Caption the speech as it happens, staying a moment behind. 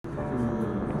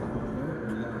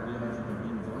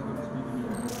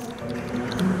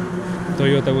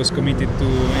Toyota was committed to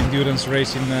endurance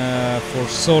racing for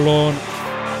so long.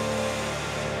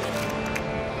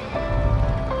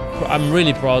 I'm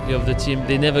really proud of the team.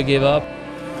 They never gave up.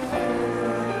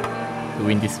 To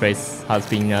win this race has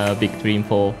been a big dream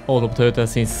for all of Toyota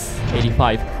since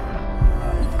 '85.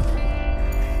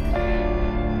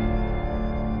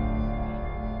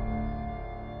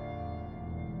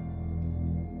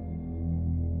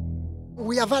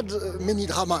 We have had many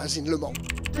dramas in Le Mans.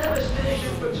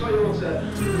 Devastation for Toyota.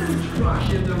 Huge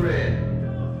crash in the rear.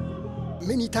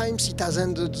 Many times it has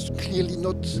ended clearly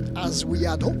not as we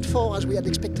had hoped for, as we had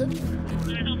expected. I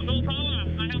have no power.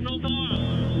 I have no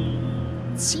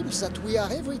power. It seems that we are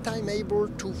every time able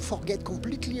to forget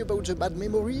completely about the bad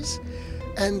memories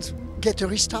and get a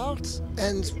restart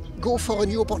and go for a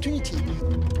new opportunity.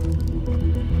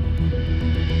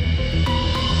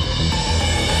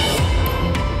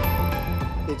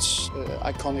 It's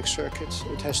an iconic circuit.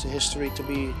 It has the history to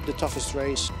be the toughest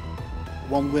race.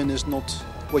 One win is not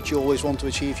what you always want to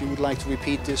achieve. You would like to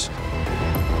repeat this.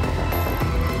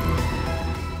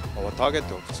 Our target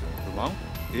of Le Mans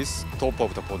is top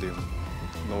of the podium,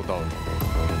 no doubt.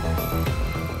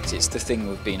 It's the thing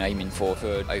we've been aiming for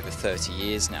over 30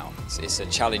 years now. It's a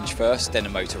challenge first, then a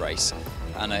motor race.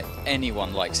 And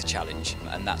anyone likes a challenge,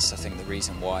 and that's I think the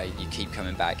reason why you keep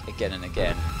coming back again and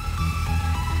again.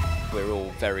 We're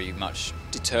all very much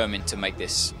determined to make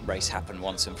this race happen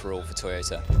once and for all for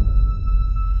Toyota. The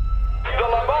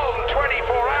Le Mans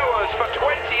 24 Hours for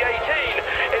 2018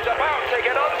 is about to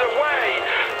get underway.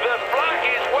 The flag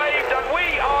is waved and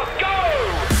we are go!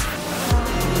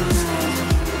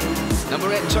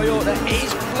 Number 8 Toyota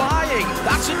is flying.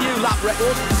 That's a new lap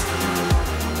record.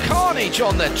 Carnage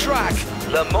on the track.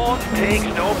 Le Mans takes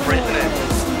no prisoners.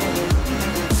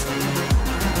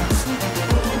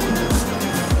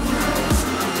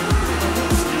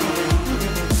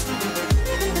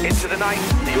 Into the ninth,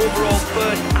 the overall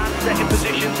first and second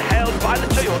positions held by the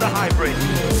Toyota Hybrid.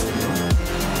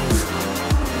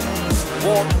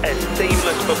 What a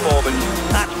seamless performance.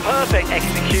 That's perfect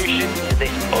execution in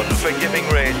this unforgiving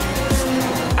race.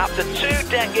 After 2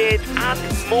 decades and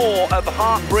more of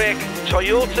heartbreak,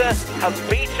 Toyota have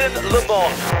beaten Le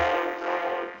Mans.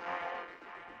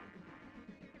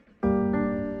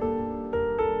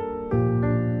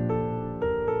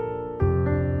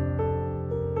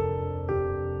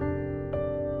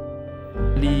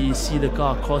 See the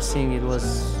car crossing, it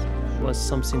was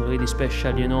something really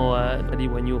special, you know.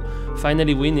 When you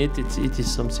finally win it, it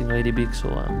is something really big, so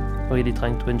I'm really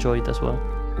trying to enjoy it as well.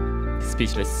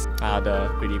 Speechless. I had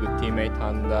a really good teammate,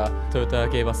 and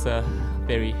Toyota gave us a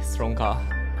very strong car.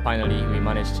 Finally, we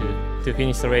managed to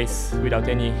finish the race without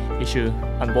any issue,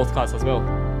 and both cars as well.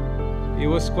 It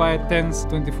was quite tense,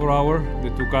 24-hour. The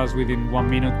two cars within 1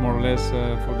 minute more or less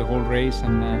for the whole race,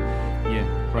 and yeah,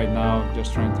 right now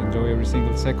just trying to enjoy every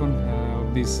single second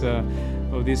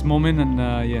of this moment, and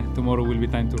yeah, tomorrow will be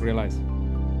time to realize.